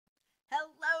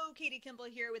Hello, Katie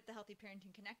Kimball here with the Healthy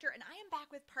Parenting Connector, and I am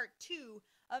back with part 2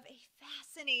 of a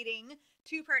fascinating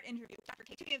two-part interview with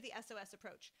Dr. Toomey of the SOS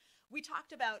approach. We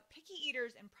talked about picky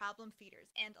eaters and problem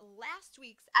feeders, and last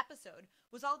week's episode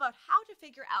was all about how to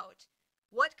figure out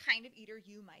what kind of eater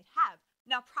you might have.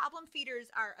 Now, problem feeders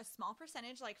are a small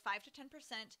percentage, like 5 to 10%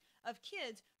 of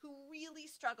kids who really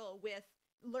struggle with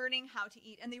learning how to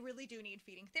eat, and they really do need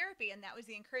feeding therapy, and that was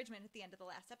the encouragement at the end of the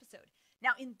last episode.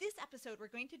 Now, in this episode,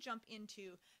 we're going to jump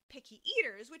into picky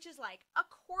eaters, which is like a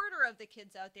quarter of the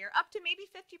kids out there, up to maybe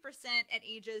 50% at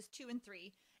ages 2 and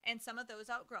 3, and some of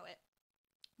those outgrow it.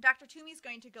 Dr. Toomey is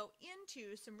going to go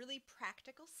into some really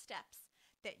practical steps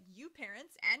that you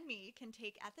parents and me can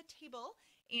take at the table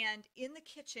and in the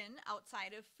kitchen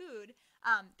outside of food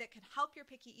that can help your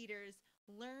picky eaters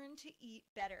learn to eat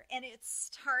better. And it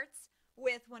starts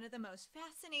with one of the most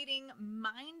fascinating,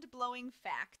 mind-blowing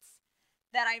facts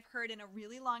that I've heard in a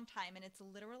really long time, and it's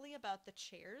literally about the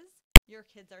chairs your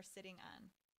kids are sitting on.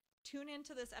 Tune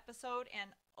into this episode,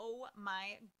 and oh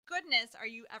my goodness, are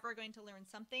you ever going to learn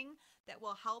something that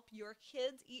will help your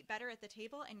kids eat better at the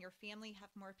table and your family have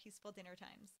more peaceful dinner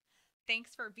times.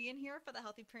 Thanks for being here for the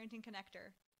Healthy Parenting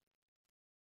Connector.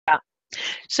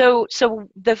 So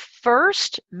the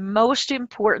first most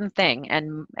important thing,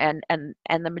 and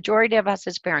the majority of us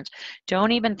as parents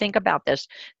don't even think about this,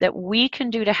 that we can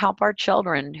do to help our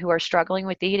children who are struggling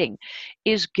with eating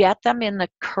is get them in the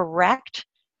correct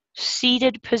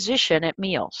seated position at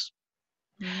meals.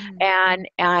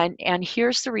 And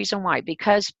here's the reason why.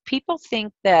 Because people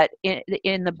think that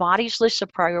in the body's list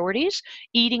of priorities,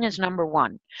 eating is number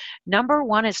one. Number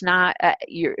one is not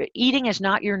eating is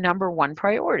not your number one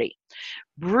priority.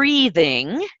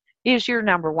 Breathing is your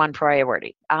number one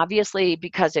priority. Obviously,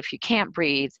 because if you can't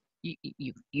breathe,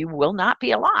 you will not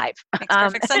be alive. Makes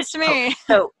perfect sense to me.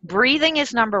 So breathing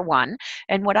is number one.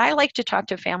 And what I like to talk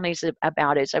to families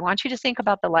about is I want you to think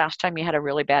about the last time you had a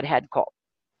really bad head cold.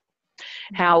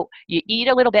 How you eat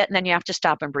a little bit and then you have to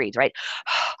stop and breathe, right?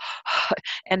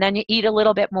 And then you eat a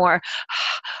little bit more,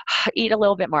 eat a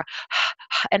little bit more.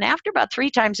 And after about 3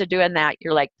 times of doing that,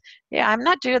 you're like, yeah, I'm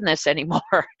not doing this anymore.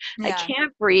 Yeah. I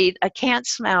can't breathe. I can't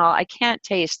smell. I can't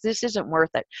taste. This isn't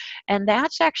worth it. And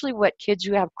that's actually what kids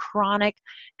who have chronic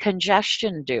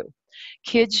congestion do.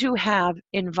 Kids who have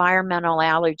environmental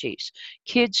allergies,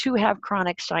 kids who have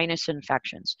chronic sinus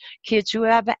infections, kids who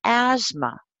have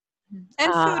asthma.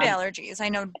 And food allergies. I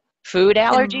know food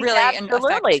allergies really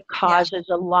absolutely causes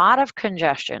a lot of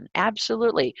congestion.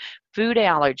 Absolutely. Food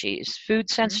allergies, food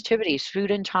sensitivities,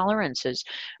 food intolerances.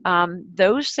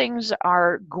 Those things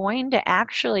are going to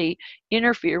actually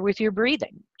interfere with your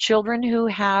breathing. Children who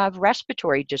have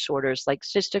respiratory disorders like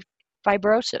cystic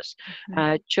fibrosis,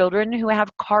 children who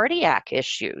have cardiac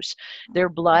issues, their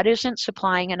blood isn't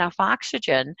supplying enough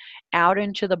oxygen out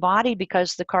into the body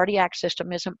because the cardiac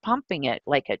system isn't pumping it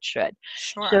like it should.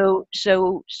 Sure.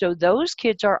 So those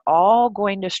kids are all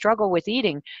going to struggle with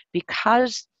eating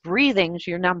because breathing is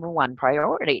your number one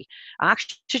priority.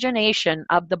 Oxygenation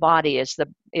of the body is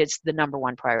the number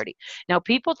one priority. Now,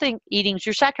 people think eating is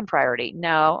your second priority.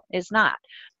 No, it's not.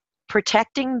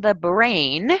 Protecting the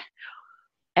brain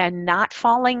and not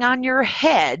falling on your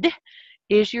head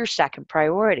is your second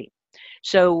priority.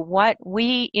 So what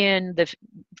we in the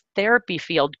therapy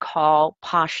field call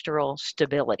postural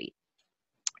stability.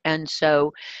 And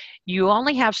so you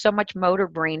only have so much motor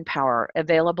brain power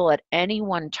available at any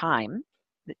one time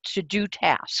to do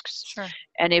tasks. Sure.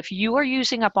 And if you are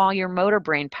using up all your motor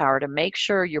brain power to make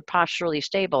sure you're posturally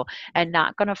stable and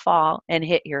not going to fall and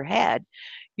hit your head,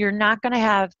 you're not going to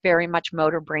have very much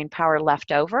motor brain power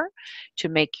left over to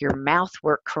make your mouth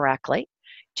work correctly,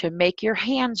 to make your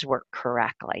hands work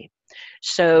correctly.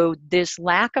 So this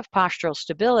lack of postural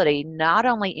stability not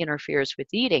only interferes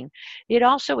with eating, it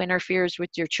also interferes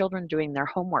with your children doing their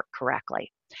homework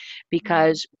correctly.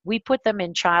 Because we put them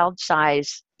in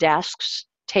child-size desks,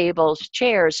 tables,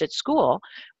 chairs at school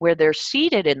where they're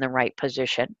seated in the right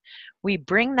position. We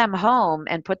bring them home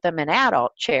and put them in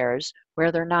adult chairs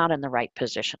where they're not in the right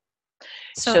position.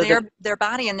 So their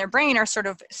body and their brain are sort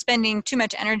of spending too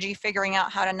much energy figuring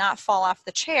out how to not fall off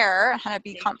the chair, how to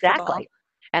be comfortable. Exactly.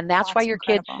 And that's why your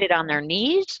kids sit on their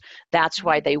knees. That's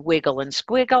why they wiggle and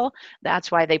squiggle.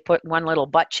 That's why they put one little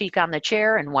butt cheek on the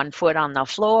chair and one foot on the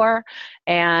floor.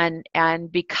 And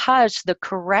because the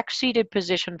correct seated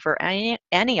position for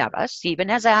any of us, even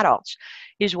as adults,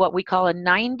 is what we call a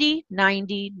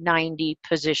 90-90-90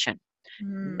 position.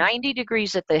 90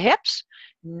 degrees at the hips,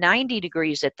 90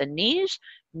 degrees at the knees,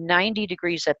 90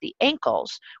 degrees at the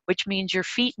ankles, which means your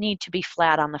feet need to be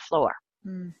flat on the floor.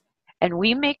 And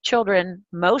we make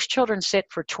most children sit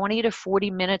for 20 to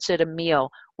 40 minutes at a meal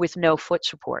with no foot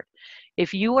support.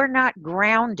 If you are not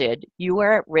grounded, you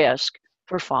are at risk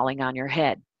for falling on your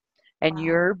head. And Wow.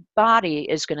 your body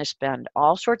is going to spend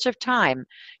all sorts of time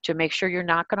to make sure you're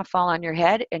not going to fall on your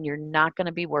head and you're not going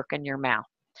to be working your mouth.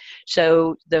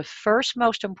 So the first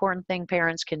most important thing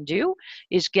parents can do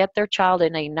is get their child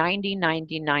in a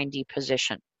 90-90-90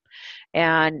 position.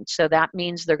 And so that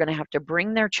means they're going to have to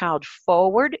bring their child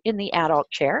forward in the adult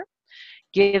chair,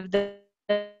 give them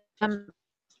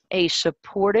a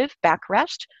supportive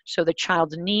backrest so the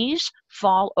child's knees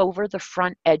fall over the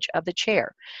front edge of the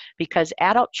chair, because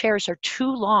adult chairs are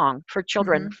too long for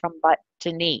children from butt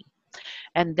to knee.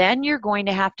 And then you're going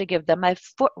to have to give them a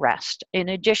footrest in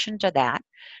addition to that,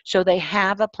 so they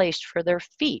have a place for their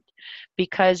feet,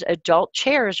 because adult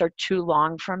chairs are too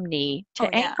long from knee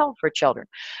to ankle for children.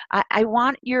 I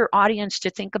want your audience to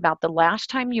think about the last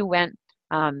time you went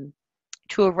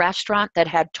to a restaurant that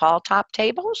had tall top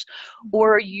tables,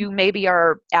 or you maybe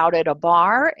are out at a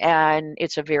bar and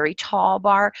it's a very tall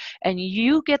bar and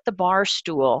you get the bar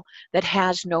stool that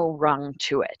has no rung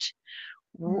to it.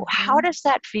 How does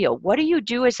that feel? What do you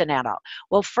do as an adult?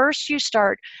 Well, first you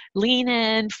start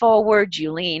leaning forward,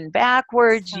 you lean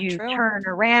backwards, you turn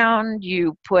around,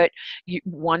 you put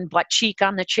one butt cheek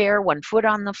on the chair, one foot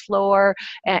on the floor,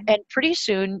 and pretty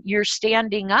soon you're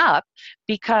standing up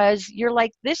because you're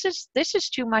like, this is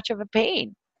too much of a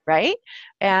pain. Right?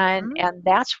 And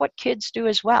that's what kids do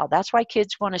as well. That's why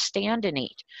kids want to stand and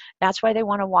eat. That's why they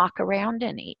want to walk around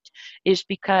and eat, is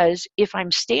because if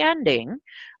I'm standing,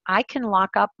 I can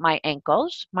lock up my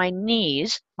ankles, my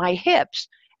knees, my hips,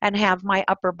 and have my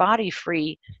upper body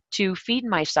free to feed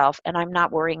myself, and I'm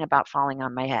not worrying about falling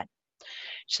on my head.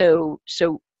 So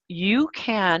you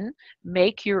can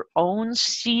make your own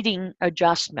seating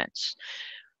adjustments.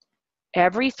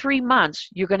 Every 3 months,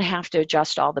 you're going to have to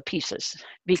adjust all the pieces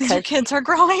because your kids are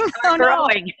growing.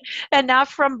 growing, and not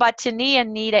from butt to knee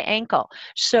and knee to ankle.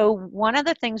 So one of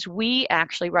the things we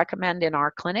actually recommend in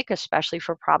our clinic, especially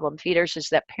for problem feeders, is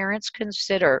that parents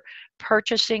consider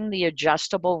purchasing the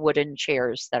adjustable wooden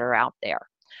chairs that are out there.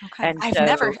 Okay. And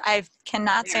I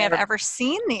cannot say I've ever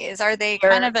seen these. Are they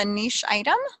kind of a niche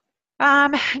item?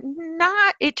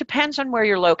 It depends on where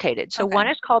you're located. So one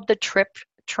is called the Trip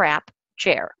Trap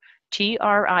chair.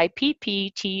 TRIPP,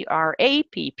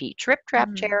 Trip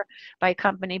Trap chair, by a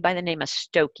company by the name of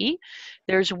Stokey.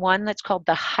 There's one that's called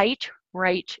the Height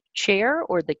Right chair,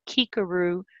 or the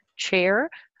Kikaroo chair,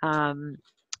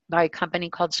 by a company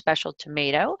called Special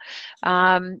Tomato.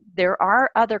 There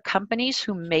are other companies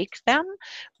who make them,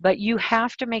 but you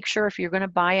have to make sure if you're going to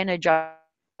buy an adjustable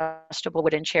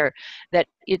wooden chair that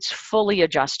it's fully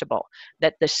adjustable,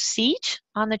 that the seat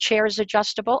on the chair is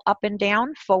adjustable up and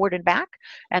down, forward and back,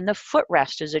 and the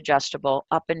footrest is adjustable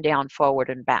up and down,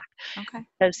 forward and back.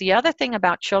 Because the other thing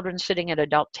about children sitting at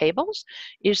adult tables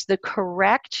is the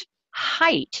correct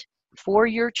height for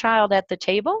your child at the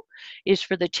table is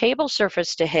for the table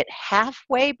surface to hit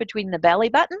halfway between the belly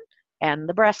button and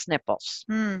the breast nipples.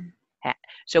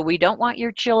 So we don't want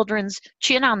your children's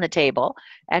chin on the table,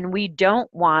 and we don't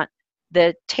want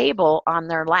the table on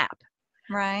their lap.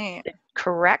 Right. The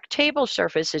correct table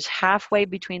surface is halfway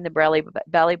between the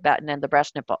belly button and the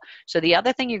breast nipple. So the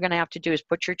other thing you're going to have to do is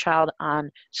put your child on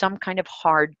some kind of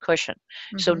hard cushion.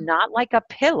 So not like a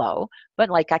pillow, but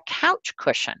like a couch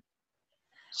cushion.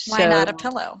 Why not a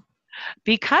pillow?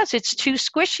 Because it's too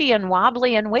squishy and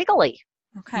wobbly and wiggly.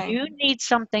 Okay. You need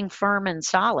something firm and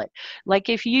solid. Like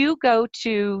if you go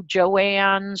to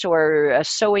Joann's or a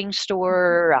sewing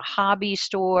store, a hobby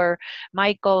store,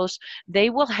 Michael's, they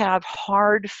will have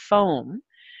hard foam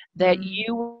that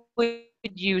you would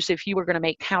use if you were going to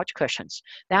make couch cushions.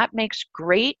 That makes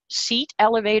great seat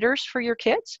elevators for your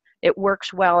kids. It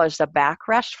works well as a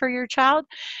backrest for your child.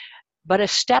 But a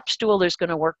step stool is going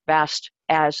to work best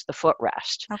as the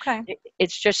footrest. Okay.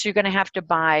 It's just you're going to have to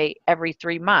buy every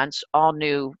 3 months all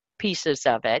new pieces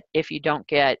of it if you don't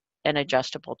get an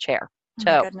adjustable chair.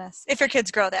 Oh my goodness. If your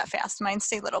kids grow that fast, mine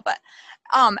stay little. But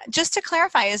just to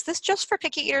clarify, is this just for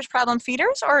picky eaters, problem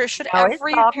feeders, or should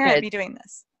every parent be doing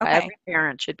this? Okay. Every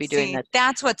parent should be doing this.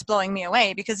 That's what's blowing me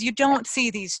away, because you don't see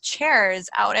these chairs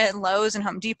out at Lowe's and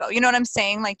Home Depot. You know what I'm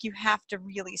saying? Like, you have to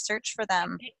really search for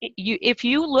them. If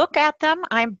you look at them,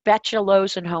 I bet you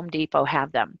Lowe's and Home Depot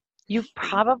have them. You've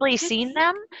probably seen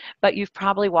them, but you've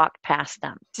probably walked past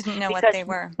them. Didn't know what they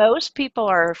were. Most people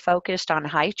are focused on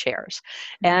high chairs.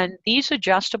 And these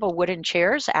adjustable wooden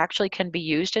chairs actually can be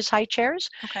used as high chairs.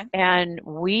 Okay. And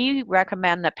we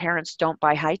recommend that parents don't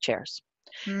buy high chairs.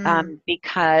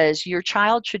 Because your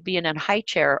child should be in a high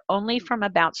chair only from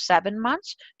about 7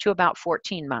 months to about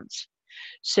 14 months.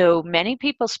 So many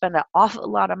people spend an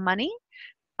awful lot of money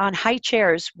on high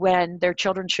chairs when their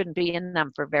children shouldn't be in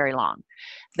them for very long.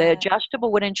 The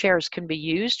adjustable wooden chairs can be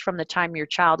used from the time your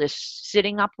child is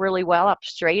sitting up really well, up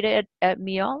straight at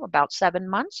meal, about 7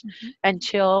 months,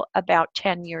 until about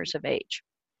 10 years of age.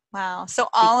 Wow. So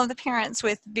all of the parents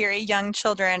with very young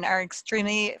children are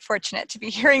extremely fortunate to be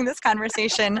hearing this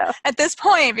conversation at this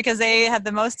point, because they have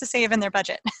the most to save in their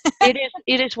budget.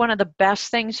 It is one of the best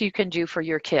things you can do for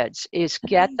your kids, is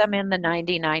get them in the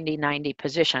 90-90-90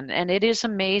 position. And it is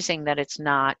amazing that it's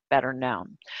not better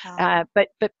known. But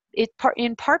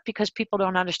in part because people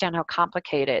don't understand how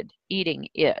complicated eating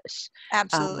is.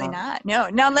 Absolutely not. No.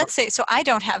 Now let's say, so I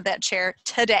don't have that chair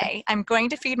today. I'm going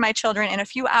to feed my children in a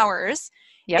few hours.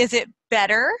 Yep. Is it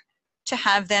better to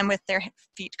have them with their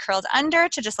feet curled under,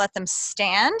 to just let them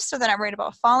stand so they're not worried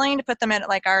about falling, to put them at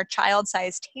like our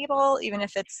child-sized table, even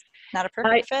if it's not a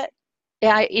perfect fit?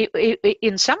 Yeah,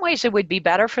 in some ways it would be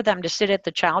better for them to sit at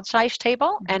the child-sized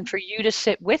table and for you to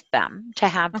sit with them to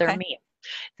have their meal.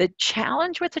 The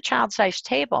challenge with the child-sized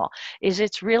table is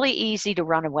it's really easy to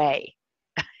run away.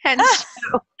 And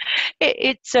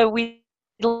so we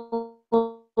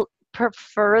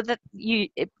prefer that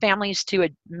families to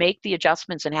make the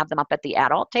adjustments and have them up at the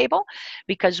adult table,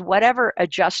 because whatever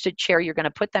adjusted chair you're going to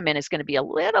put them in is going to be a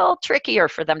little trickier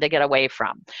for them to get away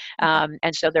from.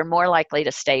 And so they're more likely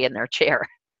to stay in their chair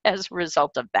as a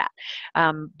result of that.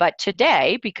 But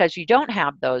today, because you don't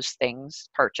have those things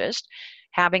purchased,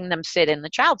 having them sit in the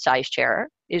child-sized chair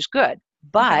is good.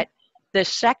 But the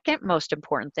second most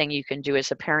important thing you can do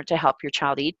as a parent to help your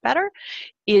child eat better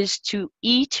is to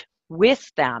eat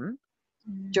with them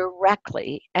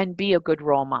directly and be a good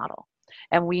role model.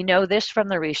 And we know this from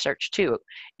the research too.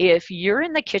 If you're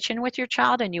in the kitchen with your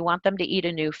child and you want them to eat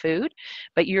a new food,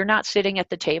 but you're not sitting at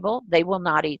the table, they will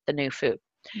not eat the new food.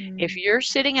 If you're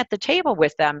sitting at the table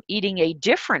with them eating a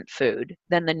different food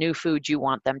than the new food you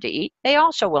want them to eat, they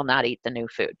also will not eat the new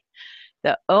food.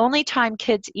 The only time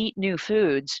kids eat new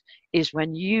foods is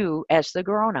when you, as the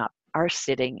grown-up, are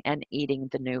sitting and eating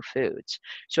the new foods.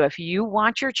 So if you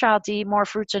want your child to eat more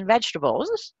fruits and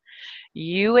vegetables,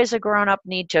 you as a grown-up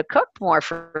need to cook more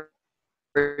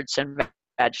fruits and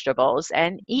vegetables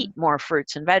and eat more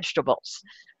fruits and vegetables,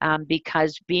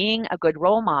 because being a good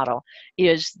role model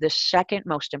is the second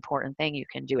most important thing you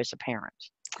can do as a parent.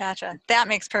 Gotcha. That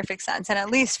makes perfect sense. And at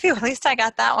least I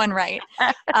got that one right.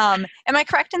 Am I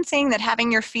correct in saying that having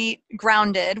your feet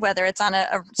grounded, whether it's on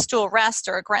a stool rest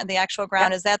or the actual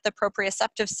ground, is that the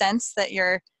proprioceptive sense that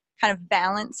you're kind of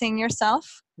balancing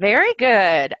yourself? Very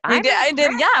good. I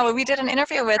did. Yeah. Well, we did an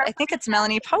interview with, I think it's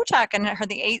Melanie Pochak, and her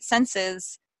The 8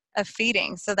 Senses of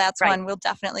Feeding. So that's one we'll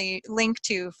definitely link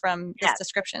to from this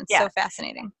description. So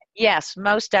fascinating. Yes,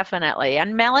 most definitely.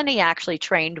 And Melanie actually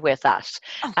trained with us.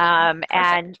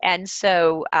 And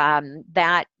so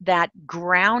that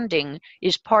grounding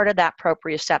is part of that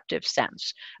proprioceptive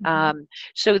sense.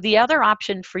 So the other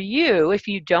option for you, if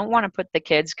you don't want to put the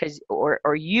kids,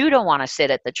 or you don't want to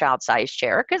sit at the child-sized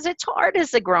chair, because it's hard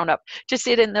as a grown-up to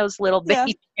sit in those little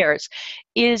baby chairs,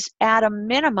 is at a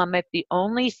minimum, if the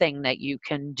only thing that you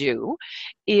can do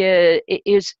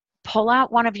is pull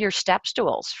out one of your step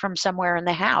stools from somewhere in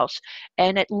the house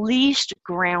and at least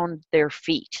ground their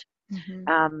feet.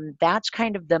 That's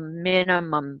kind of the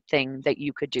minimum thing that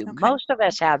you could do. Most of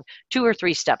us have 2 or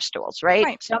 3 step stools,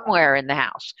 right? Somewhere in the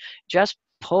house. Just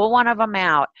pull one of them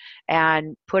out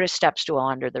and put a step stool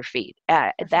under their feet.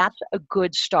 That's a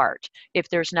good start if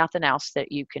there's nothing else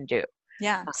that you can do.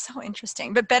 Yeah, so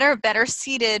interesting. But better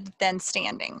seated than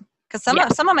standing.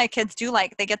 Because some of my kids do,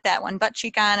 like, they get that one butt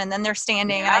cheek on and then they're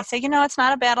standing, and I say, it's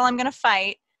not a battle I'm going to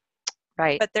fight.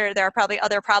 Right. But there are probably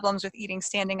other problems with eating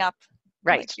standing up,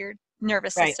 like your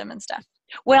nervous system and stuff.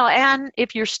 Well, and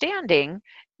if you're standing,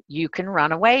 you can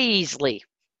run away easily.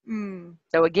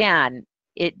 So again,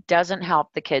 it doesn't help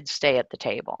the kids stay at the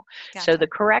table. So the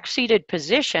correct seated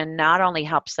position not only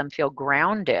helps them feel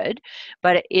grounded,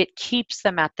 but it keeps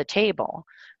them at the table.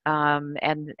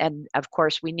 And of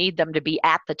course, we need them to be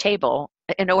at the table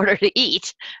in order to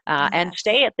eat, and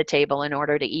stay at the table in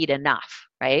order to eat enough,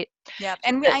 right? Yeah,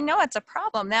 and I know it's a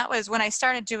problem. That was when I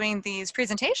started doing these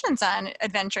presentations on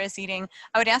adventurous eating.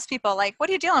 I would ask people, like, what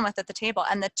are you dealing with at the table?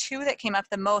 And the 2 that came up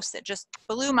the most that just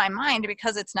blew my mind,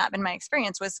 because it's not been my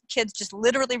experience, was kids just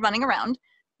literally running around,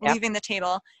 leaving the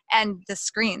table, and the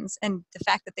screens, and the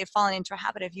fact that they've fallen into a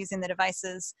habit of using the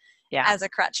devices as a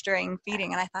crutch during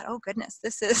feeding. And I thought, oh goodness,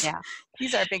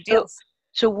 these are big deals.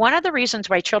 So one of the reasons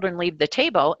why children leave the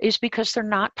table is because they're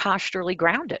not posturally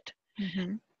grounded.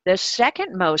 The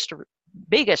second most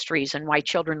biggest reason why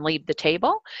children leave the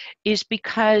table is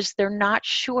because they're not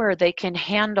sure they can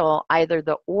handle either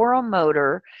the oral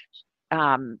motor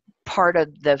part of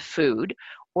the food,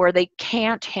 or they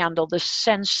can't handle the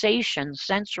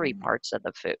sensory parts of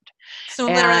the food. So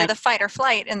literally the fight or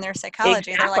flight in their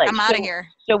psychology. Exactly. They're like, I'm out of here.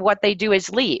 So what they do is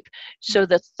leave. So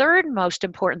the third most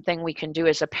important thing we can do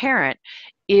as a parent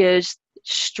is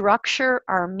structure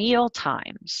our meal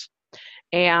times.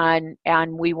 And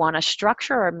we want to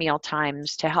structure our meal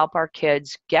times to help our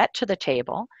kids get to the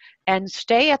table and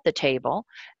stay at the table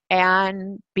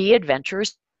and be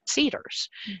adventurous eaters.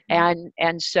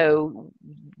 And so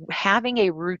having a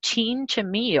routine to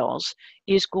meals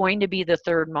is going to be the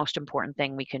third most important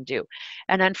thing we can do.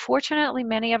 And unfortunately,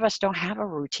 many of us don't have a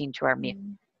routine to our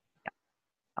meals.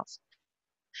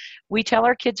 We tell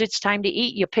our kids it's time to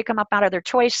eat. You pick them up out of their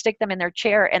toys, stick them in their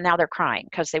chair, and now they're crying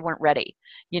because they weren't ready.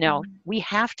 We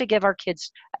have to give our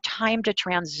kids time to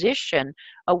transition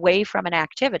away from an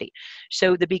activity.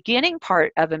 So the beginning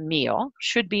part of a meal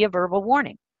should be a verbal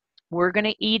warning. We're going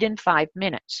to eat in 5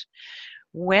 minutes.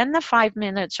 When the 5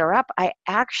 minutes are up, I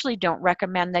actually don't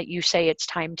recommend that you say it's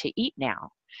time to eat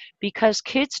now, because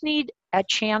kids need a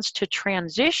chance to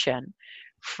transition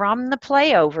from the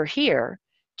play over here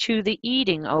to the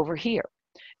eating over here,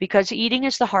 because eating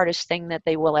is the hardest thing that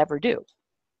they will ever do.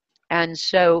 And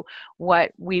so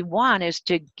what we want is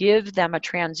to give them a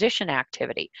transition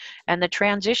activity. And the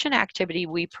transition activity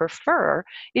we prefer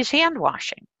is hand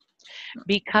washing,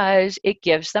 because it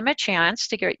gives them a chance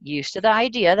to get used to the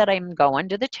idea that I'm going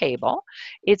to the table.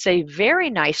 It's a very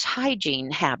nice hygiene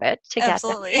habit to get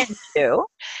them into,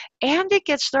 and it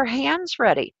gets their hands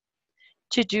ready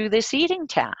to do this eating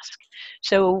task.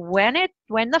 So when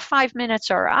the 5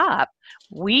 minutes are up,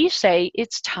 we say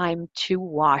it's time to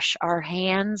wash our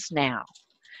hands now.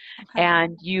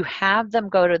 And you have them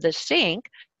go to the sink,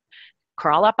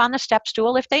 crawl up on the step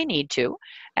stool if they need to,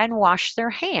 and wash their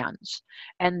hands.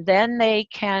 And then they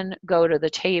can go to the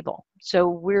table. So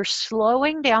we're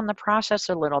slowing down the process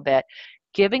a little bit,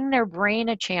 giving their brain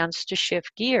a chance to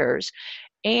shift gears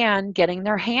and getting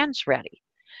their hands ready.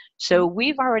 So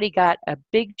we've already got a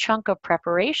big chunk of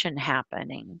preparation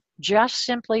happening just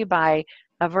simply by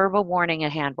a verbal warning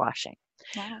and hand washing.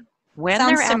 Yeah.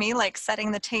 Sounds to me like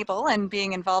setting the table and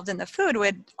being involved in the food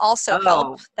would also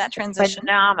help that transition.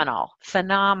 Phenomenal.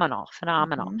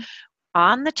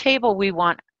 On the table, we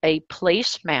want a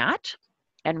placemat,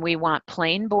 and we want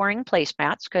plain, boring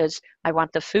placemats, because I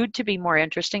want the food to be more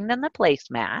interesting than the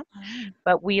placemat.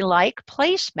 But we like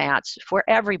placemats for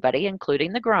everybody,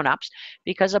 including the grown-ups,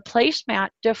 because a placemat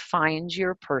defines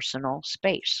your personal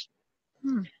space.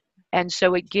 And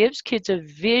so it gives kids a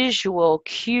visual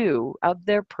cue of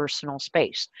their personal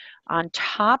space. On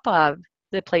top of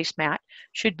the placemat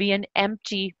should be an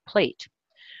empty plate.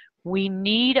 We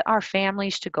need our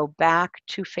families to go back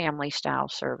to family style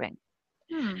serving.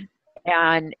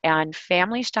 And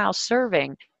family style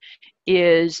serving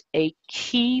is a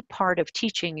key part of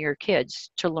teaching your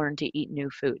kids to learn to eat new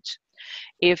foods.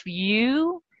 If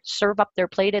you serve up their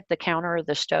plate at the counter or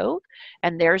the stove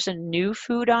and there's a new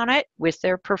food on it with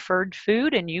their preferred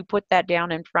food, and you put that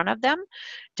down in front of them,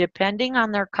 depending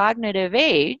on their cognitive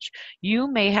age, you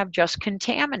may have just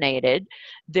contaminated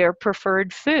their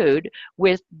preferred food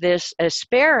with this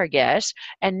asparagus,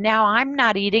 and now I'm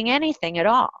not eating anything at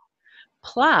all.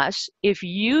 Plus, if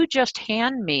you just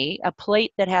hand me a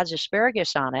plate that has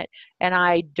asparagus on it and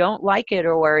I don't like it,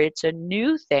 or it's a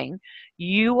new thing,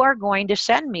 you are going to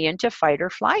send me into fight or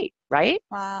flight, right?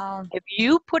 Wow. If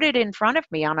you put it in front of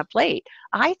me on a plate,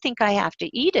 I think I have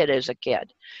to eat it as a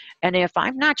kid. And if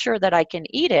I'm not sure that I can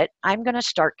eat it, I'm going to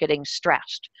start getting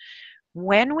stressed.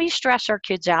 When we stress our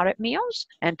kids out at meals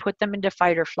and put them into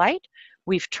fight or flight,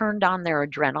 we've turned on their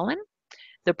adrenaline.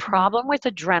 The problem with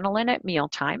adrenaline at meal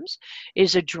times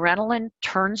is adrenaline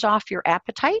turns off your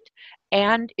appetite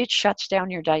and it shuts down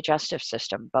your digestive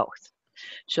system, both.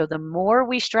 So the more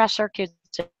we stress our kids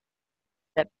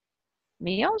at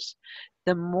meals,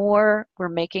 the more we're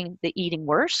making the eating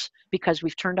worse, because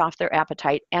we've turned off their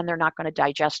appetite and they're not going to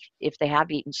digest if they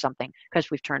have eaten something because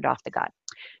we've turned off the gut.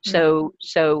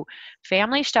 So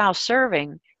family style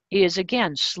serving is,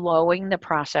 again, slowing the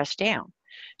process down.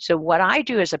 So what I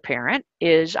do as a parent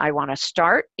is I want to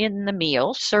start in the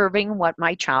meal serving what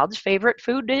my child's favorite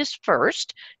food is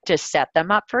first, to set them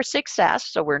up for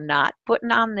success. So we're not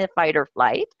putting on the fight or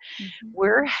flight.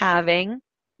 We're having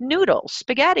noodles,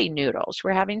 spaghetti noodles.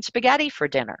 We're having spaghetti for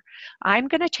dinner. I'm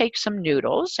going to take some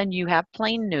noodles, and you have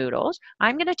plain noodles.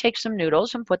 I'm going to take some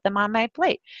noodles and put them on my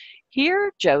plate.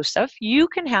 Here, Joseph, you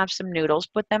can have some noodles,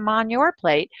 put them on your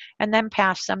plate, and then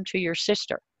pass them to your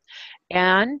sister.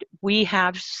 And we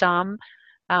have some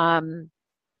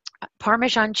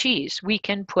Parmesan cheese we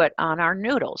can put on our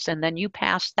noodles, and then you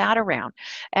pass that around.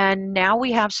 And now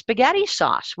we have spaghetti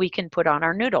sauce we can put on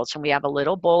our noodles, and we have a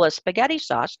little bowl of spaghetti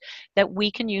sauce that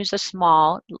we can use a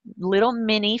small little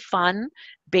mini fun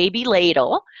baby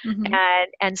ladle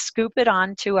and scoop it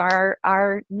onto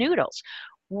our noodles.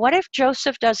 What if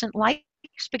Joseph doesn't like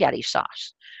spaghetti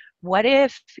sauce? What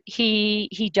if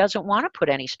he doesn't want to put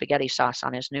any spaghetti sauce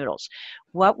on his noodles?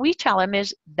 What we tell him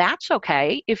is, that's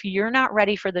okay. If you're not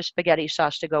ready for the spaghetti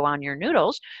sauce to go on your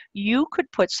noodles, you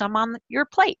could put some on your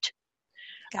plate.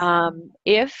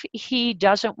 If he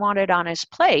doesn't want it on his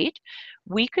plate,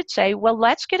 we could say, well,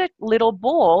 let's get a little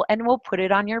bowl and we'll put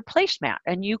it on your placemat,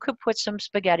 and you could put some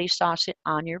spaghetti sauce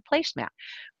on your placemat.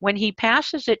 When he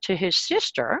passes it to his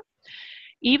sister,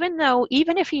 even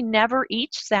if he never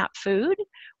eats that food,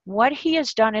 what he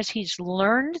has done is he's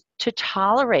learned to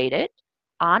tolerate it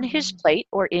on his plate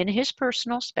or in his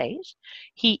personal space.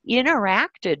 He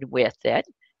interacted with it.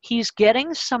 He's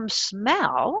getting some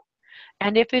smell.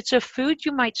 And if it's a food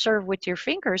you might serve with your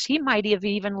fingers, he might have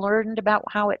even learned about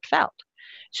how it felt.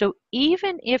 So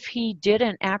even if he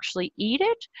didn't actually eat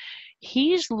it,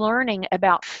 he's learning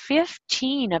about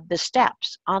 15 of the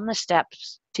steps on the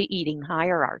steps to eating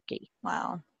hierarchy.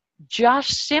 Wow.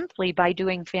 Just simply by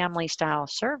doing family style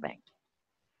serving.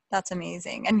 That's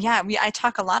amazing. And yeah, I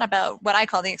talk a lot about what I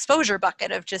call the exposure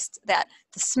bucket of just that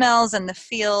the smells and the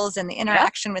feels and the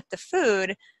interaction with the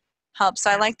food helps. So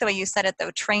I like the way you said it,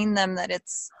 though. Train them that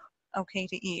it's okay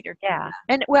to eat.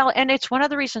 And it's one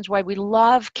of the reasons why we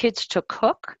love kids to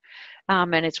cook.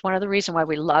 And it's one of the reasons why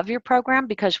we love your program,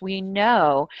 because we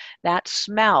know that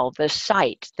smell, the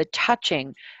sight, the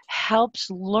touching helps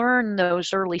learn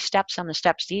those early steps on the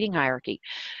steps to eating hierarchy.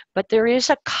 But there is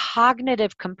a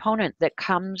cognitive component that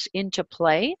comes into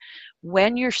play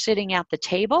when you're sitting at the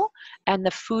table and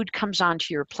the food comes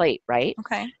onto your plate, right?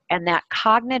 Okay. And that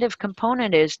cognitive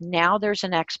component is, now there's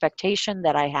an expectation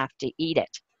that I have to eat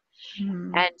it.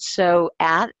 And so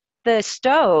at the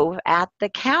stove, at the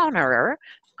counter,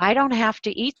 I don't have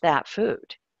to eat that food.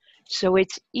 So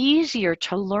it's easier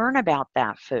to learn about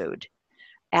that food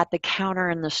at the counter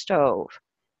and the stove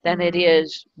than it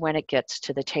is when it gets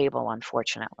to the table,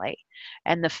 unfortunately.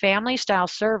 And the family style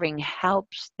serving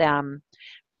helps them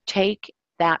take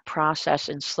that process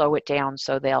and slow it down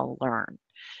so they'll learn.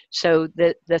 So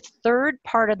the third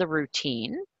part of the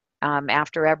routine,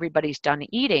 after everybody's done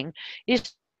eating,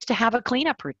 is to have a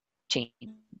cleanup routine.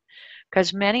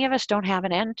 Because many of us don't have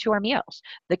an end to our meals.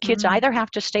 The kids either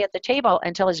have to stay at the table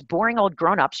until his boring old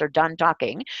grown-ups are done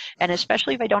talking, and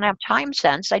especially if I don't have time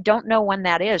sense, I don't know when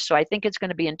that is, so I think it's going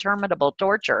to be interminable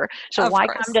torture. So why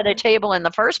come to the table in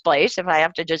the first place if I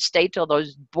have to just stay till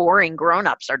those boring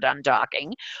grown-ups are done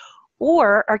talking?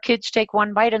 Or our kids take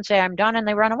one bite and say, I'm done, and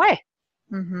they run away.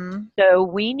 So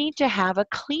we need to have a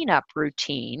cleanup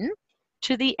routine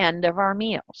to the end of our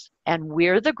meals. And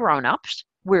we're the grown-ups.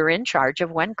 We're in charge of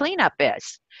when cleanup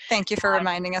is. Thank you for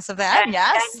reminding us of that.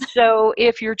 And so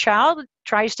if your child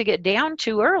tries to get down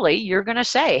too early, you're going to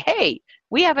say, hey,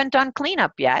 we haven't done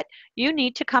cleanup yet. You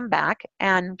need to come back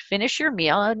and finish your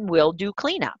meal and we'll do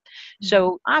cleanup.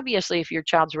 So obviously, if your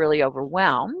child's really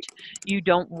overwhelmed, you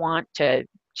don't want to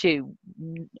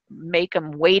make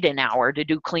them wait an hour to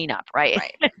do cleanup, right?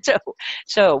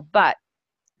 But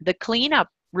the cleanup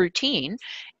routine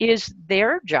is,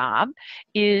 their job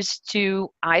is to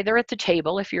either at the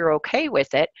table, if you're okay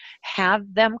with it, have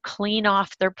them clean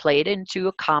off their plate into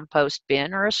a compost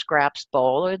bin or a scraps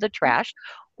bowl or the trash,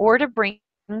 or to bring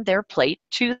their plate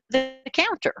to the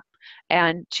counter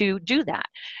and to do that.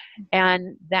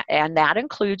 And that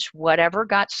includes whatever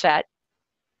got set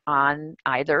on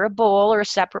either a bowl or a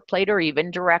separate plate or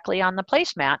even directly on the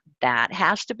placemat. That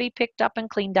has to be picked up and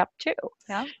cleaned up too.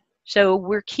 So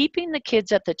we're keeping the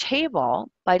kids at the table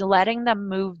by letting them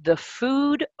move the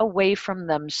food away from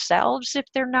themselves if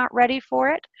they're not ready for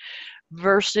it,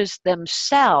 versus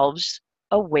themselves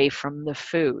away from the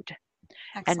food.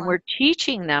 Excellent. And we're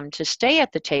teaching them to stay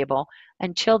at the table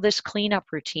until this cleanup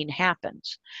routine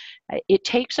happens. It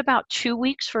takes about 2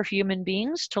 weeks for human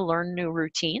beings to learn new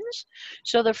routines.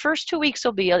 So the first 2 weeks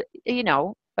will be a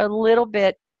little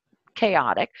bit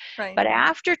chaotic. But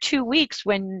after 2 weeks,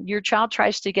 when your child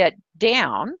tries to get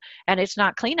down and it's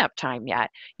not cleanup time yet,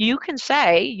 you can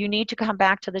say, you need to come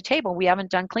back to the table. We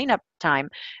haven't done cleanup time.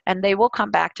 And they will come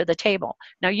back to the table.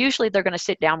 Now, usually they're going to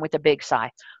sit down with a big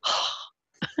sigh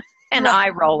and eye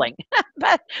rolling,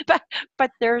 but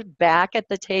they're back at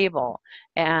the table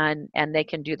and they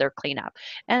can do their cleanup.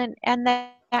 And then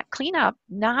cleanup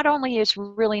not only is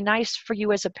really nice for you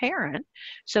as a parent,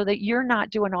 so that you're not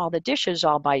doing all the dishes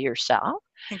all by yourself,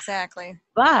 Exactly.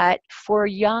 but for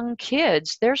young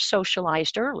kids, they're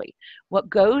socialized early. What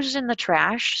goes in the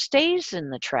trash stays in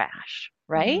the trash,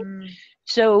 right? Mm-hmm.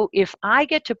 So if I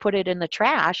get to put it in the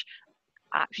trash,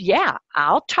 yeah,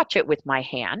 I'll touch it with my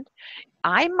hand.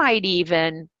 I might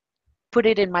even put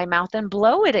it in my mouth and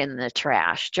blow it in the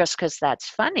trash just because that's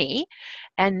funny.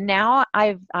 And now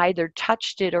I've either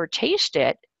touched it or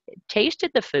tasted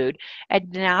the food, and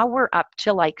now we're up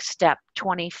to like step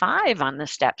 25 on the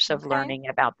steps of Okay. learning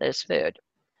about this food.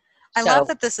 I love So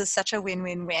that this is such a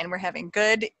win-win-win. We're having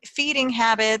good feeding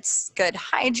habits, good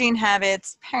hygiene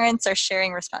habits. Parents are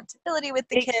sharing responsibility with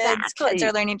the kids. Kids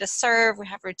are exactly. learning to serve. We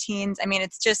have routines. I mean,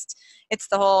 it's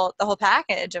the whole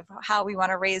package of how we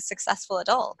want to raise successful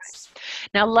adults.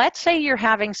 Now let's say you're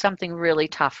having something really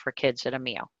tough for kids at a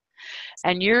meal,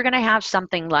 and you're going to have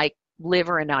something like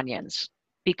liver and onions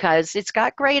because it's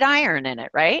got great iron in it,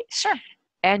 right? Sure.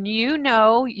 And you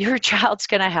know your child's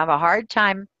going to have a hard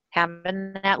time having that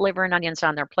liver and onions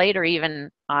on their plate or even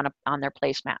on their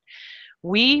placemat.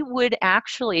 We would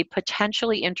actually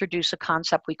potentially introduce a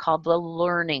concept we call the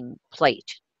learning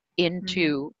plate Mm-hmm.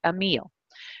 into a meal.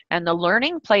 And the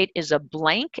learning plate is a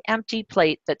blank, empty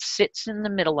plate that sits in the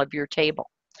middle of your table.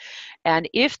 And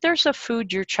if there's a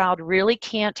food your child really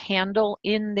can't handle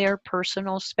in their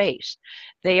personal space,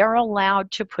 they are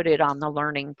allowed to put it on the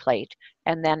learning plate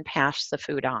and then pass the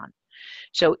food on.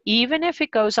 So even if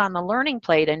it goes on the learning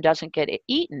plate and doesn't get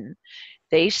eaten,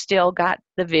 they still got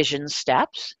the vision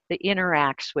steps, the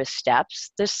interacts with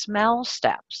steps, the smell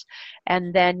steps.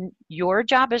 And then your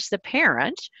job as the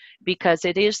parent, because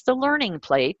it is the learning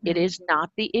plate, it Mm-hmm. is not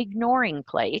the ignoring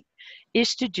plate,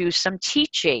 is to do some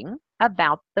teaching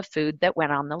about the food that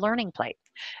went on the learning plate.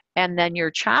 And then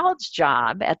your child's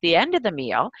job at the end of the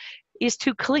meal is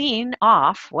to clean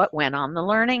off what went on the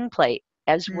learning plate,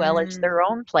 as well as their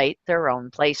own plate, their own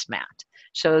placemat.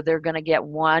 So they're going to get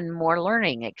one more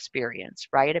learning experience,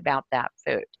 right, about that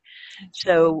food.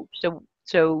 Absolutely.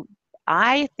 So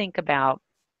I think about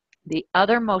the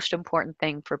other most important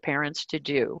thing for parents to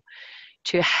do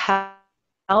to help their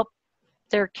kids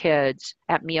at meal times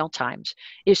is to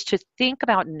think about not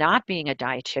being a dietitian,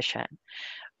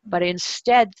 but instead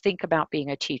think about being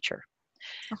a teacher.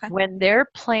 Okay. When they're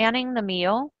planning the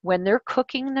meal, when they're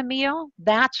cooking the meal,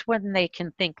 that's when they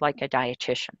can think like a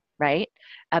dietitian, right?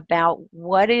 About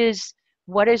what is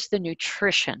the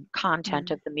nutrition content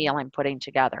Mm-hmm. of the meal I'm putting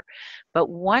together. But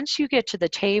once you get to the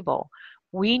table,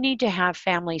 we need to have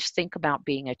families think about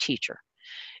being a teacher.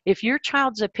 If your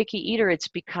child's a picky eater, it's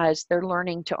because they're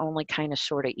learning to only kind of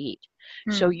sort of eat.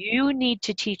 So Mm. you need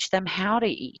to teach them how to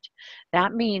eat.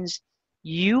 That means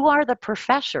you are the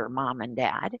professor, mom and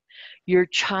dad. Your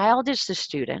child is the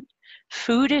student.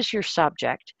 Food is your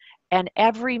subject. And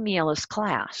every meal is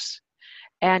class.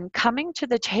 And coming to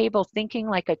the table thinking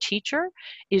like a teacher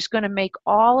is going to make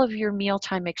all of your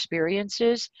mealtime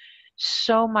experiences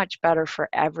so much better for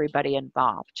everybody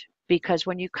involved. Because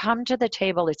when you come to the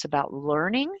table, it's about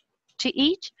learning to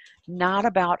eat, not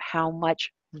about how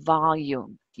much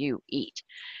volume you eat.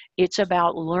 It's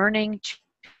about learning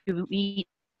to eat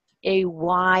a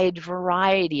wide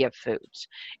variety of foods.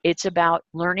 It's about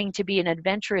learning to be an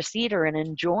adventurous eater and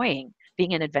enjoying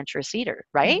being an adventurous eater,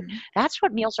 right? Mm-hmm. That's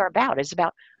what meals are about. It's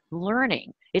about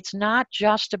learning. It's not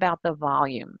just about the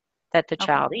volume that the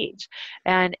Okay. child eats.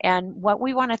 And what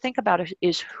we want to think about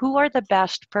is who are the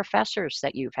best professors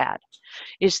that you've had?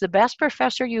 Is the best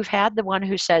professor you've had the one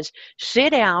who says,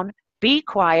 sit down, be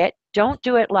quiet, don't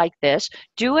do it like this,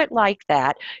 do it like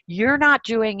that, you're not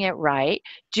doing it right,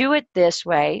 do it this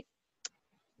way?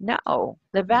 No,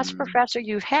 the best Mm-hmm. professor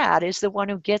you've had is the one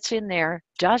who gets in there,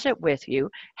 does it with you,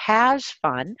 has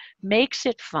fun, makes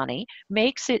it funny,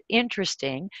 makes it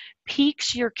interesting,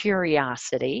 piques your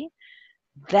curiosity.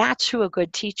 That's who a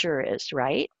good teacher is,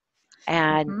 right?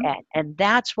 And, Mm-hmm. and and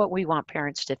that's what we want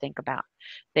parents to think about.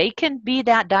 They can be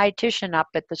that dietitian up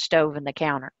at the stove and the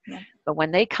counter, Yeah. but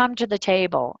when they come to the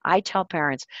table, I tell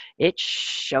parents it's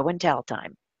show and tell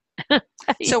time.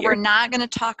 So we're You're, not going to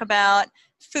talk about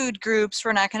food groups.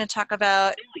 We're not going to talk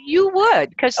about. you would,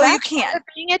 because Oh, you that's part can. of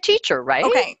being a teacher,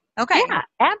 right? Okay. Okay. Yeah,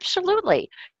 absolutely.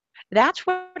 That's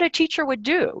what a teacher would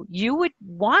do. You would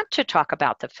want to talk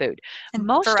about the food. And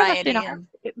Most of us in variety and.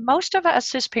 most of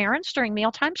us as parents during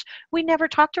meal times, we never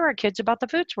talk to our kids about the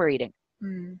foods we're eating.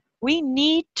 Mm, We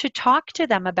need to talk to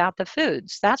them about the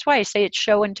foods. That's why I say it's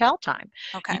show and tell time.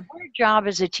 okay. Your job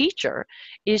as a teacher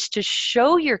is to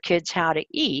show your kids how to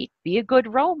eat, be a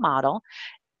good role model,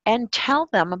 and tell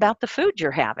them about the food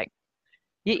you're having.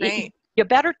 You Great.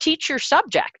 better teach your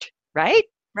subject, right?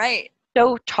 Right.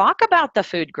 So talk about the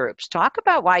food groups. Talk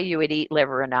about why you would eat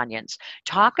liver and onions.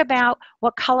 Talk about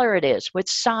what color it is. What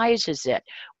size is it?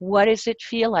 What does it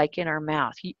feel like in our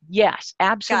mouth? Yes, Got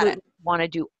it. absolutely want to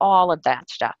do all of that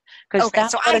stuff because Okay,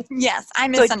 that's so what a I good teacher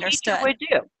misunderstood. would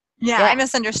do. Yeah, Yeah. I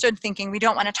misunderstood thinking we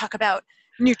don't want to talk about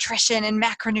nutrition and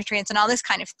macronutrients and all this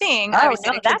kind of thing, Oh, obviously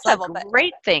no, at a kid's that's a level, but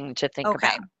great thing to think about.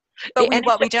 okay. But And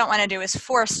what we don't want to do is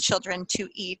force children to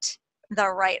eat the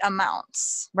right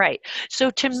amounts. right. So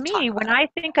to Just talk me, about when it. I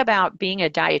think about being a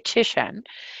dietitian,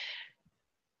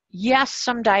 yes,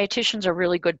 some dietitians are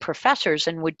really good professors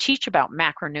and would teach about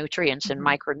macronutrients and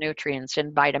micronutrients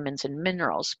and vitamins and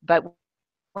minerals. But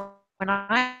when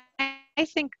I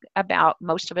think about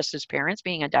most of us as parents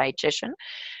being a dietitian,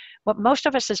 what most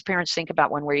of us as parents think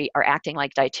about when we are acting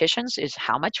like dietitians is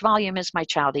how much volume is my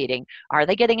child eating? Are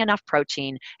they getting enough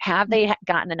protein? Have they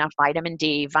gotten enough vitamin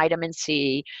D, vitamin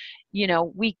C? You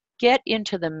know, we get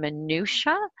into the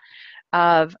minutia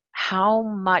of how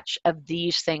much of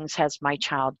these things has my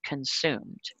child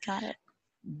consumed. Got it.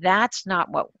 That's not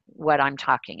what I'm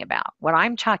talking about. What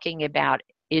I'm talking about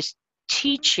is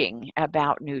teaching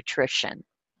about nutrition.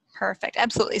 Perfect.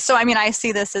 Absolutely. So, I mean, I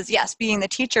see this as, yes, being the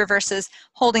teacher versus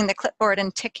holding the clipboard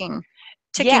and ticking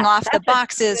Yes, off the that's a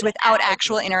boxes good without analogy.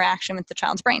 actual interaction with the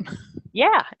child's brain.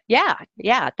 Yeah.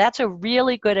 That's a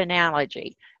really good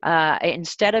analogy.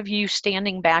 Instead of you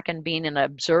standing back and being an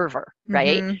observer,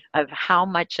 right, of how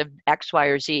much of X, Y,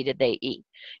 or Z did they eat,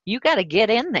 you got to get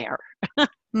in there.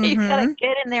 You got to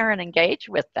get in there and engage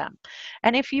with them.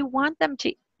 And if you want them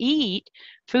to eat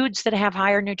foods that have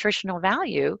higher nutritional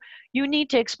value, you need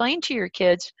to explain to your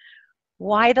kids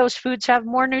why those foods have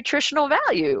more nutritional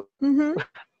value,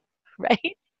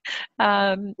 right?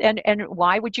 And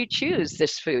why would you choose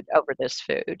this food over this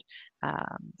food?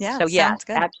 Yeah, So yes, sounds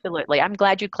good. absolutely. I'm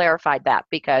glad you clarified that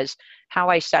because how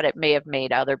I said it may have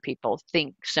made other people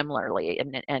think similarly.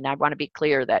 And I want to be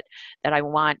clear that I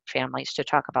want families to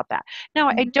talk about that. Now,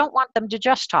 I don't want them to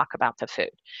just talk about the food.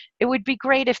 It would be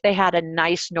great if they had a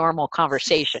nice, normal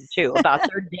conversation too about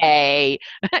their day,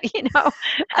 you know.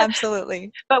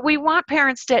 Absolutely. But we want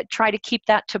parents to try to keep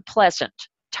that to pleasant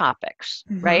topics,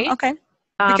 right? Okay.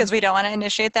 Because we don't want to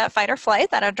initiate that fight or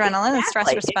flight, that adrenaline and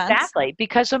stress response. Exactly,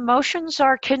 because emotions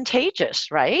are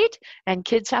contagious, right? And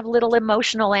kids have little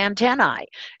emotional antennae.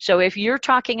 So if you're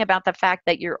talking about the fact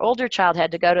that your older child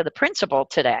had to go to the principal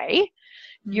today,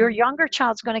 your younger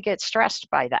child's going to get stressed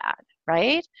by that,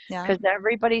 right? Yeah. Because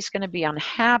everybody's going to be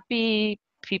unhappy.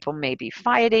 People may be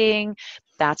fighting.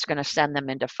 That's going to send them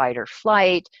into fight or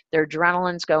flight. Their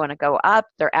adrenaline's going to go up.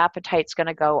 Their appetite's going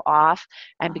to go off.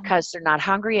 And because they're not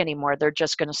hungry anymore, they're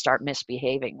just going to start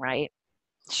misbehaving, right?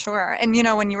 Sure. And you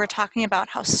know, when you were talking about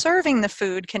how serving the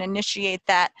food can initiate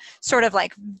that sort of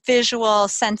like visual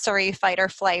sensory fight or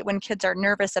flight when kids are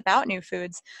nervous about new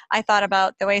foods, I thought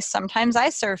about the way sometimes I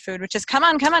serve food, which is come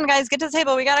on guys, get to the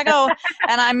table, we gotta go.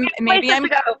 And I'm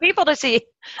people to see.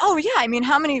 Oh yeah, I mean,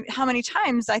 how many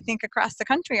times I think across the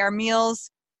country are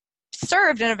meals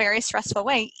served in a very stressful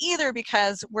way, either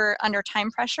because we're under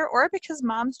time pressure or because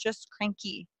mom's just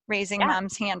cranky, raising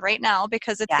mom's hand right now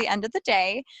because it's the end of the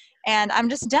day and I'm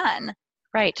just done.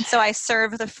 Right. So I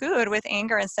serve the food with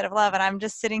anger instead of love, and I'm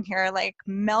just sitting here like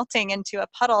melting into a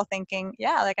puddle thinking,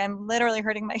 yeah, like I'm literally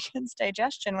hurting my kids'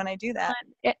 digestion when I do that.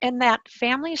 And that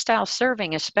family style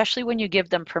serving, especially when you give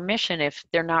them permission, if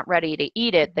they're not ready to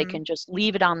eat it, they can just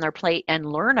leave it on their plate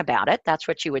and learn about it. That's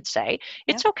what you would say.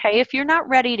 It's okay. If you're not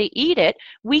ready to eat it,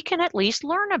 we can at least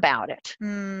learn about it.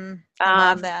 I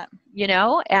love that. You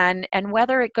know, and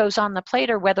whether it goes on the plate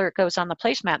or whether it goes on the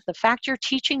placemat, the fact you're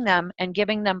teaching them and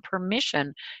giving them permission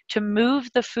to move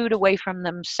the food away from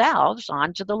themselves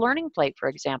onto the learning plate, for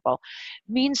example,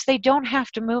 means they don't have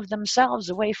to move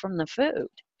themselves away from the food.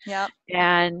 Yeah.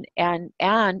 And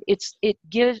it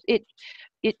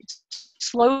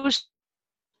slows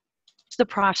the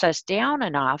process down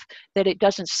enough that it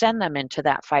doesn't send them into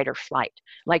that fight or flight.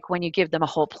 Like when you give them a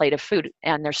whole plate of food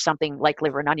and there's something like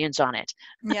liver and onions on it.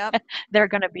 Yep. They're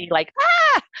going to be like,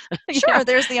 ah! Sure,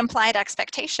 there's the implied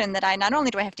expectation that I not only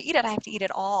do I have to eat it, I have to eat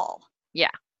it all. Yeah.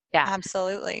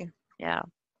 Absolutely. Yeah.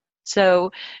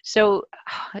 So,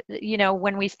 you know,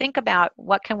 when we think about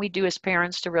what can we do as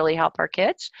parents to really help our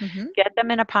kids, get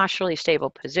them in a posturally stable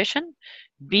position,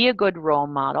 be a good role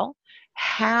model,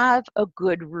 have a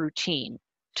good routine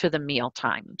to the meal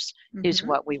times is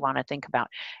what we want to think about.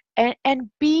 And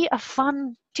be a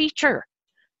fun teacher.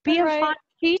 Be a fun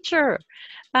teacher.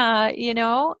 You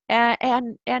know,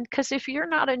 and because if you're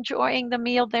not enjoying the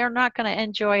meal, they're not going to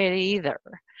enjoy it either.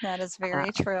 That is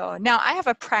very true. Now, I have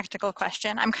a practical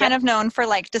question. I'm kind Yep. of known for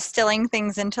like distilling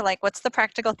things into like, what's the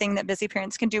practical thing that busy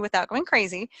parents can do without going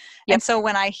crazy? Yep. And so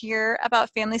when I hear about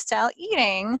family style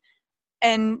eating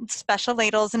and special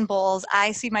ladles and bowls,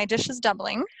 I see my dishes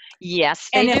doubling. Yes,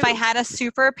 they And do. if I had a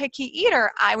super picky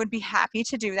eater, I would be happy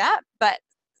to do that. But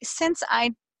since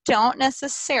I don't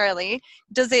necessarily,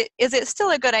 is it still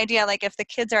a good idea, like if the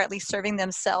kids are at least serving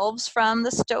themselves from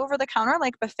the stove or the counter,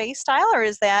 like buffet style, or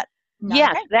is that not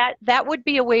Yes, okay? that would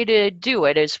be a way to do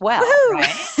it as well,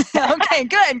 right? Woohoo! Okay,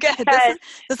 good. Because,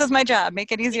 This is my job.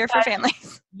 Make it easier for because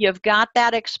families. you've got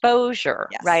that exposure,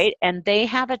 Yes. right? And they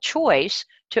have a choice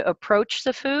to approach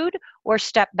the food or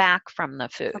step back from the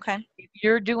food. Okay. If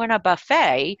you're doing a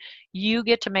buffet, you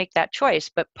get to make that choice.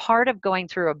 But part of going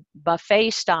through a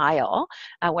buffet style,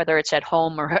 whether it's at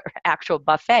home or actual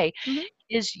buffet, Mhm.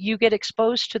 is you get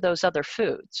exposed to those other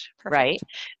foods, right?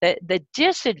 Perfect. The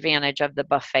disadvantage of the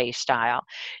buffet style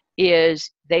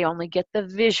is they only get the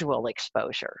visual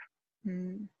exposure.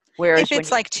 Mm. Whereas If when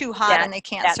it's you like too hot and they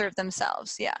can't that serve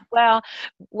themselves, yeah.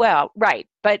 well, right.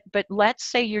 But let's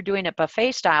say you're doing it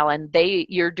buffet style and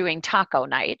you're doing taco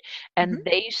night and Mhm.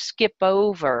 they skip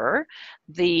over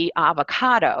the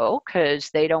avocado because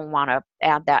they don't want to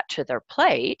add that to their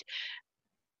plate.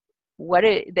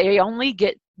 They only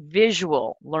get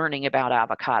visual learning about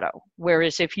avocado.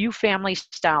 Whereas if you family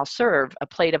style serve a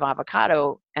plate of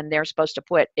avocado and they're supposed to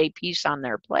put a piece on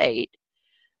their plate,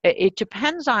 it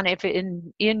depends on if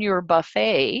in your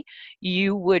buffet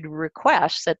you would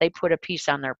request that they put a piece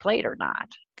on their plate or not,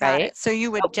 Got right? it. So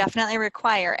you would So, definitely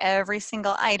require every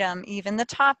single item, even the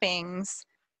toppings,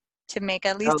 to make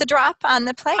at least so a drop on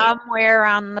the plate. somewhere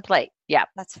on the plate. Yeah.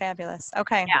 That's fabulous.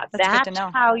 Okay, Yeah, that's good to that's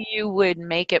know. how you would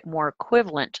make it more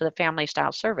equivalent to the family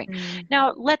style serving. Mm.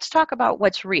 Now, let's talk about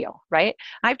what's real, right?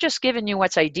 I've just given you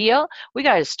what's ideal. We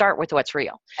got to start with what's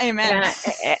real. Amen.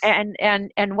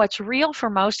 And what's real for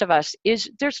most of us is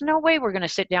there's no way we're going to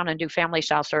sit down and do family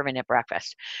style serving at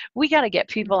breakfast. We got to get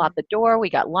people Mhm. out the door. We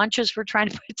got lunches we're trying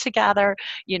to put together.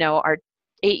 You know, our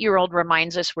 8-year-old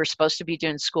reminds us we're supposed to be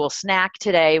doing school snack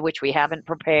today, which we haven't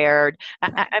prepared.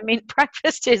 I mean,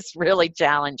 breakfast is really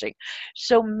challenging.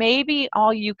 So maybe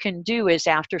all you can do is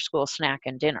after school snack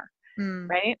and dinner, Mm.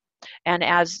 right? And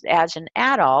as an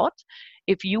adult,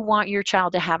 if you want your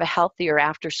child to have a healthier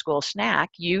after school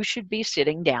snack, you should be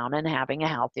sitting down and having a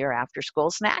healthier after school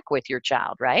snack with your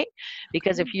child, right?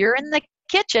 Because Okay. if you're in the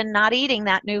kitchen not eating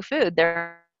that new food,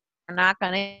 they're not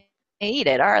going to eat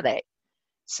it, are they?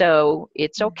 So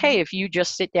it's okay Mhm. if you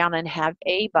just sit down and have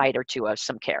a bite or two of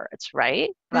some carrots, right?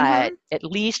 But Mhm. at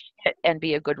least and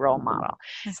be a good role model.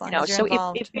 As You long know, as you're so if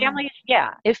involved, yeah. families,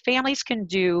 yeah, if families can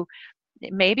do,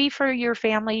 maybe for your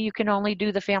family, you can only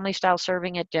do the family style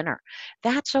serving at dinner.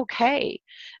 That's okay.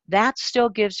 That still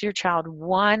gives your child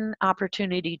one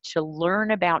opportunity to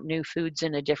learn about new foods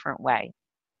in a different way.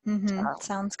 So,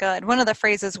 Sounds good. One of the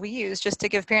phrases we use just to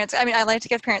give parents, I mean, I like to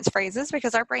give parents phrases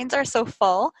because our brains are so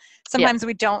full. yep, Sometimes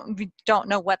we don't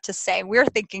know what to say. We're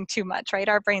thinking too much, right?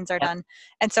 Our brains are yep. done.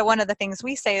 And so one of the things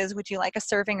we say is, would you like a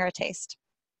serving or a taste?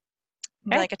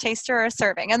 Would you Okay. like a taster or a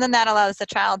serving? And then that allows the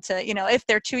child to, if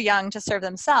they're too young to serve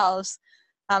themselves,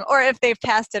 or if they've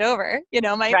passed it over,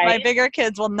 my Right. bigger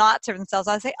kids will not serve themselves.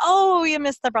 I'll say, oh, you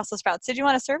missed the Brussels sprouts. Did you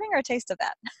want a serving or a taste of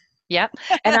that? Yep.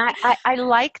 And I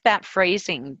like that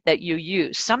phrasing that you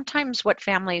use. Sometimes what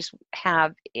families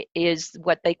have is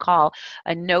what they call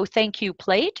a no thank you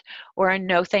plate or a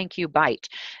no thank you bite.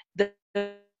 The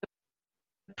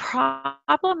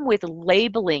problem with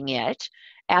labeling it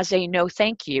as a no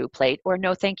thank you plate or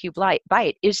no thank you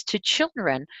bite is to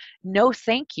children, no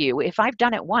thank you, if I've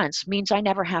done it once, means I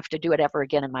never have to do it ever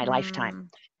again in my lifetime. Mm,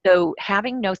 So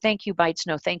having no thank you bites,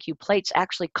 no thank you plates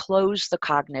actually close the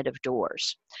cognitive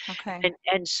doors. okay.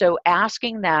 And so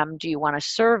asking them, do you want a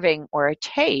serving or a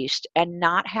taste, and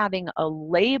not having a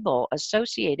label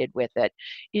associated with it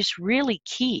is really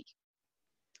key.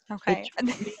 Okay.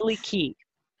 It's really key.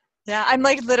 Yeah, I'm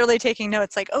like literally taking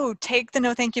notes like, oh, take the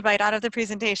no thank you bite out of the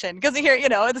presentation. Because here,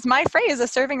 it's my phrase, a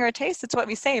serving or a taste. It's what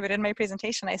we say. But in my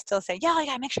presentation, I still say,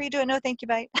 yeah, make sure you do a no thank you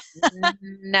bite.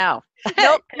 No.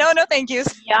 Nope, no, 'Cause no thank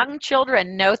yous. young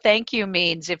children, no thank you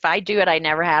means if I do it, I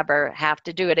never have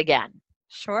to do it again.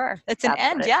 Sure. It's an That's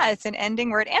what end. it Yeah, means. it's an ending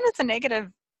word. And it's a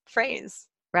negative phrase.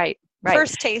 Right, right.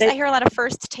 First taste. I They, hear a lot of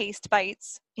first taste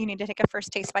bites. You need to take a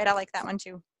first taste bite. I like that one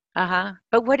too. uh-huh.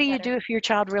 But what do you Better. do if your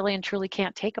child really and truly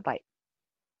can't take a bite?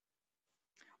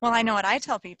 Well, I know what I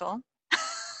tell people.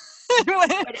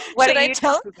 What Should do I you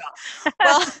tell? talk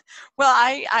about? Well,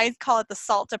 I call it the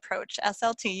SALT approach,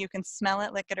 SLT. You can smell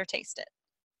it, lick it, or taste it.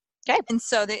 Okay. And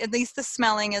so at least the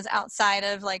smelling is outside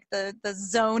of like the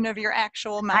zone of your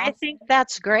actual mouth. I think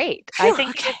that's great. Phew, I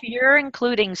think if you're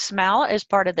including smell as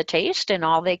part of the taste and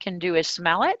all they can do is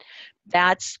smell it,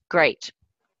 that's great.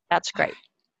 That's great.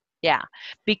 Yeah,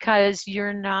 because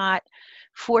you're not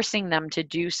forcing them to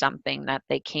do something that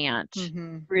they can't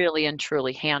really and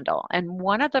truly handle. And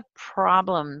one of the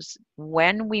problems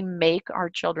when we make our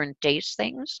children taste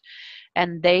things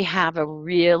and they have a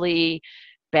really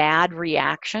bad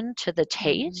reaction to the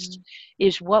taste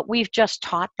is what we've just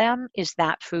taught them is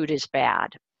that food is bad.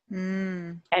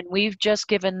 And we've just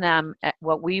given them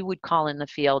what we would call in the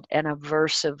field an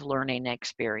aversive learning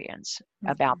experience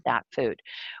about that food.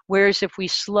 Whereas if we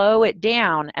slow it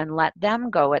down and let them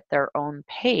go at their own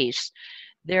pace,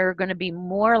 they're going to be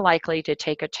more likely to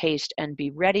take a taste and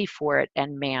be ready for it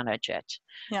and manage it.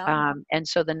 Yeah. And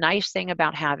so the nice thing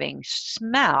about having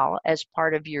smell as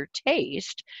part of your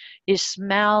taste is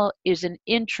smell is an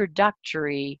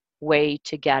introductory way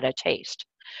to get a taste.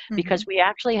 Because we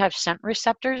actually have scent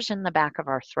receptors in the back of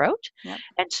our throat.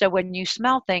 And so when you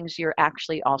smell things, you're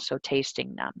actually also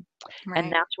tasting them. Right.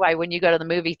 And that's why when you go to the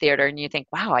movie theater and you think,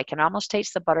 wow, I can almost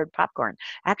taste the buttered popcorn.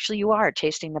 Actually, you are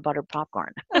tasting the buttered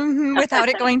popcorn. Without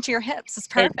it going to your hips. It's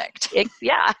perfect.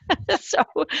 Yeah. So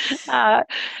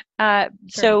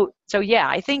yeah,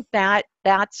 I think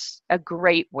that's a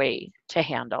great way to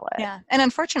handle it. Yeah. And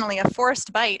unfortunately, a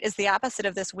forced bite is the opposite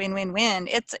of this win-win-win.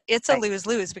 It's a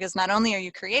lose-lose because not only are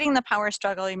you creating the power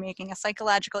struggle, you're making a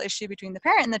psychological issue between the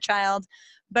parent and the child,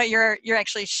 but you're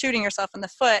actually shooting yourself in the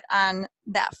foot on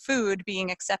that food being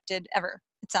accepted ever,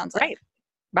 it sounds like.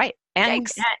 Right.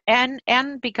 And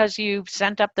because you've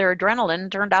sent up their adrenaline,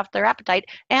 turned off their appetite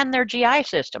and their GI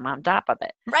system on top of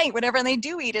it. Right. Whatever they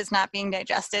do eat is not being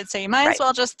digested, so you might as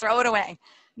well just throw it away.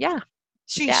 Yeah.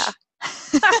 Sheesh. Yeah.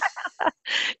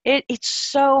 It's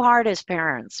so hard as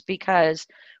parents because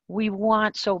we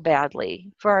want so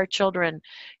badly for our children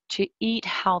to eat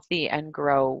healthy and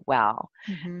grow well.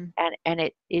 And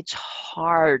it's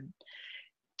hard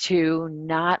to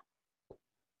not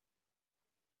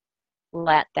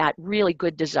let that really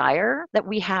good desire that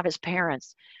we have as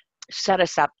parents set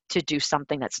us up to do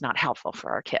something that's not helpful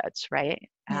for our kids, right?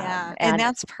 Yeah, and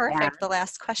that's perfect. The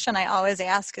last question I always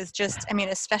ask is just, I mean,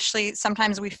 especially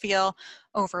sometimes we feel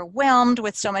overwhelmed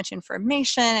with so much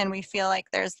information and we feel like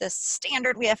there's this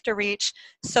standard we have to reach.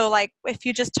 So like, if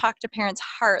you just talk to parents'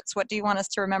 hearts, what do you want us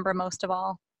to remember most of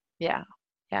all? Yeah.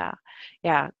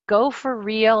 Go for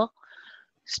real.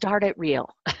 Start it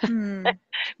real.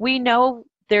 We know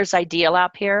there's ideal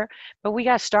up here, but we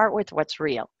got to start with what's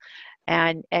real.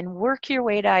 And work your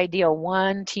way to ideal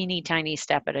one teeny tiny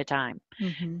step at a time.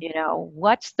 You know,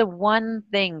 what's the one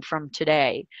thing from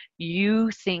today you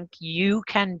think you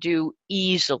can do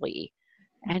easily,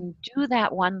 and do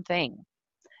that one thing,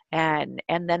 and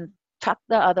then tuck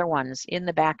the other ones in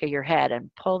the back of your head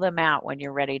and pull them out when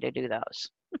you're ready to do those.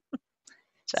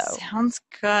 So sounds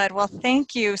good. Well,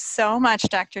 thank you so much,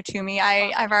 Dr. Toomey.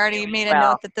 I've already made a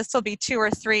note that this will be 2 or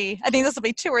 3. I think this will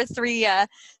be 2 or 3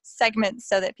 segments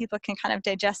so that people can kind of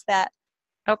digest that.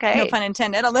 Okay. No pun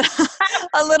intended.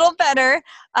 A little better.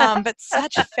 But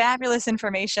such fabulous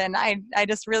information. I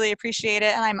just really appreciate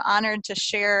it, and I'm honored to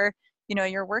share,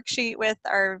 your worksheet with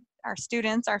our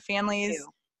students, our families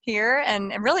here,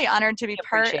 and I'm really honored to be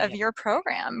part of your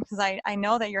program because I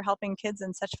know that you're helping kids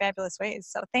in such fabulous ways.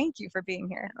 So thank you for being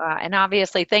here. And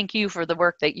obviously, thank you for the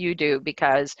work that you do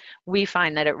because we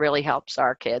find that it really helps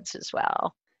our kids as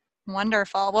well.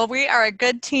 Wonderful. Well, we are a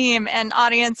good team, and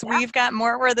audience, we've got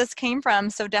more where this came from.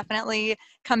 So definitely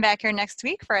come back here next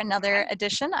week for another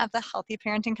edition of the Healthy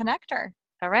Parenting Connector.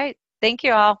 All right. Thank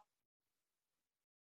you all.